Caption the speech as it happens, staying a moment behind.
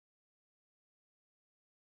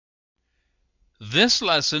This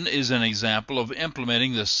lesson is an example of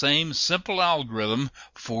implementing the same simple algorithm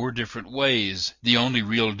 4 different ways. The only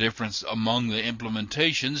real difference among the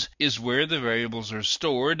implementations is where the variables are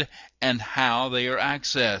stored and how they are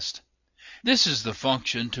accessed. This is the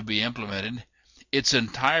function to be implemented. It's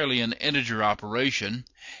entirely an integer operation.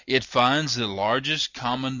 It finds the largest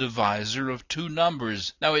common divisor of two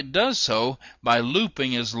numbers. Now it does so by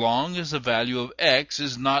looping as long as the value of x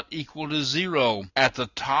is not equal to 0. At the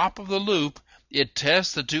top of the loop, it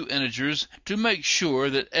tests the two integers to make sure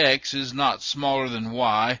that x is not smaller than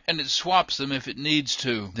y, and it swaps them if it needs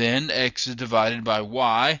to. Then x is divided by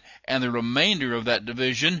y, and the remainder of that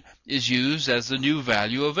division is used as the new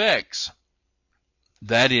value of x.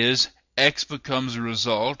 That is, x becomes a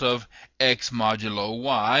result of x modulo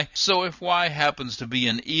y, so if y happens to be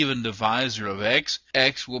an even divisor of x,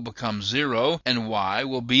 x will become 0, and y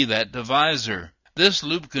will be that divisor. This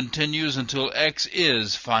loop continues until x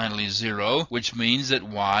is finally 0, which means that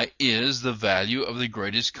y is the value of the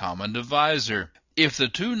greatest common divisor. If the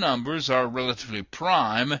two numbers are relatively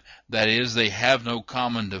prime, that is, they have no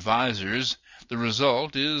common divisors, the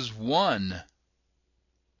result is 1.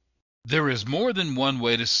 There is more than one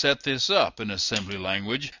way to set this up in assembly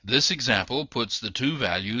language. This example puts the two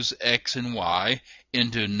values x and y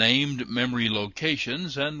into named memory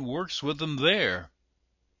locations and works with them there.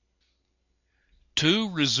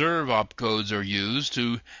 Two reserve opcodes are used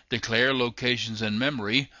to declare locations in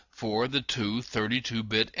memory for the two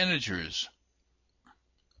 32-bit integers.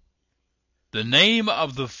 The name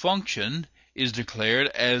of the function is declared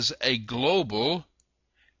as a global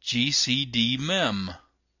GCD mem.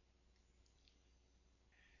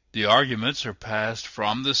 The arguments are passed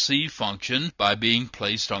from the C function by being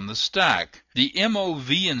placed on the stack. The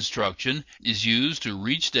MOV instruction is used to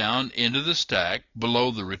reach down into the stack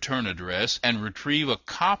below the return address and retrieve a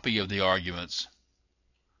copy of the arguments.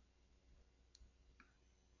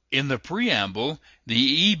 In the preamble,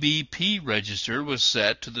 the EBP register was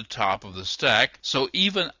set to the top of the stack, so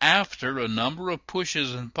even after a number of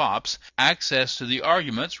pushes and pops, access to the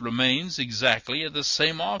arguments remains exactly at the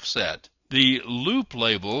same offset. The loop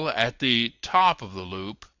label at the top of the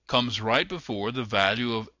loop comes right before the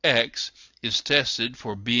value of x is tested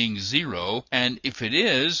for being 0, and if it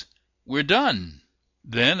is, we're done.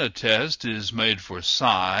 Then a test is made for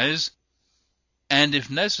size, and if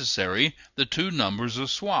necessary, the two numbers are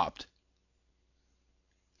swapped.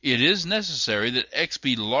 It is necessary that x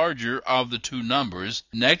be larger of the two numbers.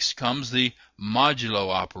 Next comes the modulo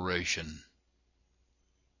operation.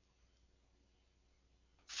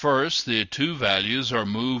 First, the two values are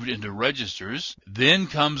moved into registers. Then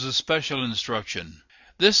comes a special instruction.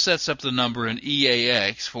 This sets up the number in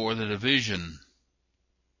EAX for the division.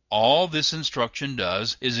 All this instruction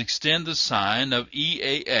does is extend the sign of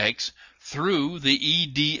EAX through the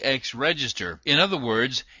EDX register. In other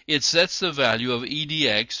words, it sets the value of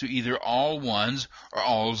EDX to either all ones or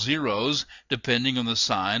all zeros, depending on the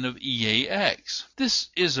sign of EAX. This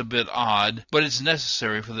is a bit odd, but it's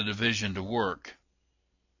necessary for the division to work.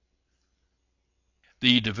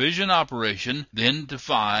 The division operation then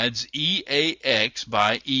divides EAX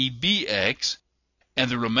by EBX, and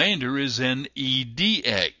the remainder is in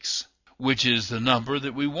EDX, which is the number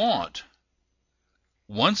that we want.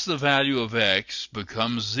 Once the value of x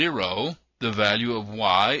becomes 0, the value of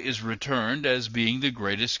y is returned as being the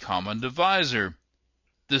greatest common divisor.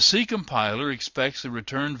 The C compiler expects the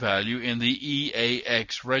return value in the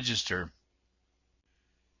EAX register.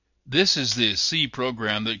 This is the C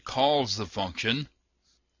program that calls the function.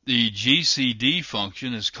 The GCD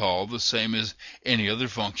function is called the same as any other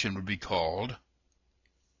function would be called.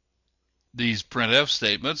 These printf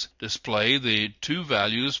statements display the two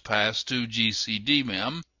values passed to GCD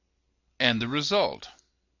mem and the result.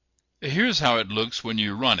 Here's how it looks when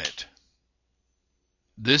you run it.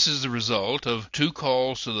 This is the result of two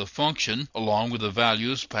calls to the function along with the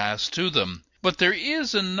values passed to them. But there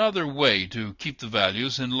is another way to keep the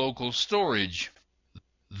values in local storage.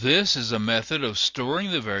 This is a method of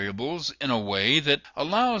storing the variables in a way that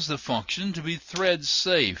allows the function to be thread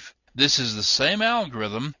safe. This is the same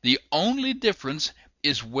algorithm. The only difference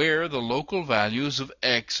is where the local values of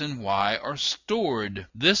x and y are stored.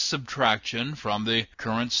 This subtraction from the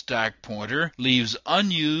current stack pointer leaves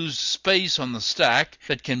unused space on the stack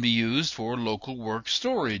that can be used for local work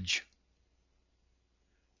storage.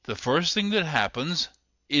 The first thing that happens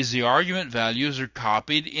is the argument values are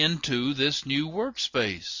copied into this new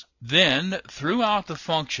workspace. Then, throughout the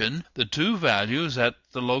function, the two values at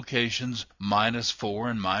the locations -4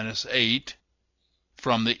 and -8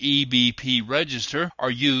 from the EBP register are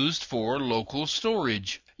used for local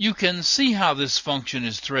storage. You can see how this function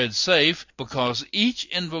is thread safe because each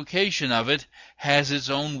invocation of it has its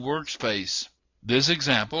own workspace. This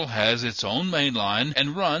example has its own main line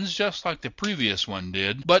and runs just like the previous one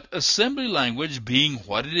did, but assembly language being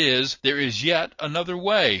what it is, there is yet another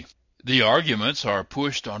way. The arguments are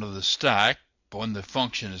pushed onto the stack when the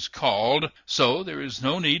function is called, so there is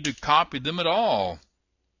no need to copy them at all.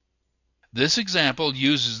 This example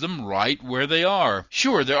uses them right where they are.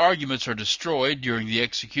 Sure, their arguments are destroyed during the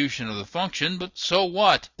execution of the function, but so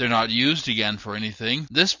what? They're not used again for anything.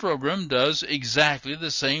 This program does exactly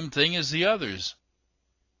the same thing as the others.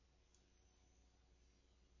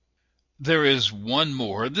 There is one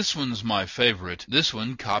more. This one's my favorite. This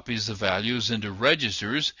one copies the values into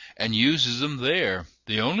registers and uses them there.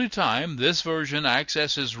 The only time this version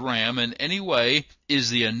accesses RAM in any way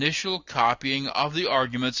is the initial copying of the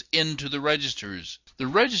arguments into the registers. The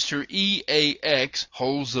register EAX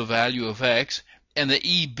holds the value of X, and the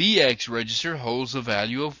EBX register holds the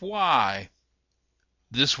value of Y.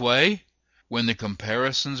 This way, when the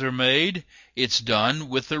comparisons are made, it's done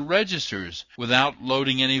with the registers without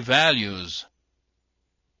loading any values.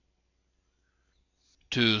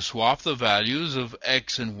 To swap the values of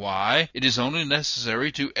X and Y, it is only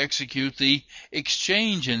necessary to execute the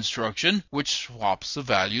exchange instruction, which swaps the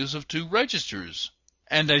values of two registers.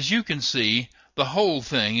 And as you can see, the whole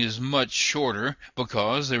thing is much shorter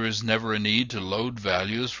because there is never a need to load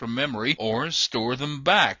values from memory or store them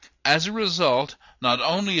back. As a result, not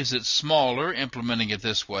only is it smaller implementing it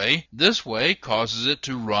this way causes it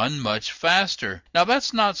to run much faster. Now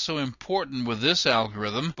that's not so important with this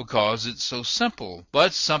algorithm because it's so simple,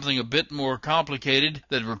 but something a bit more complicated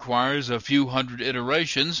that requires a few hundred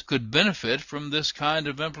iterations could benefit from this kind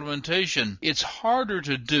of implementation. It's harder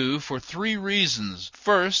to do for three reasons.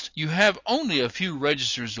 First, you have only a few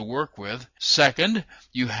registers to work with. Second,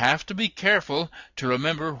 you have to be careful to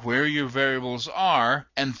remember where your variables are.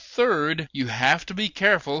 And third, you have to be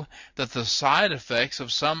careful that the side effects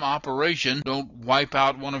of some operation don't wipe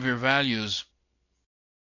out one of your values.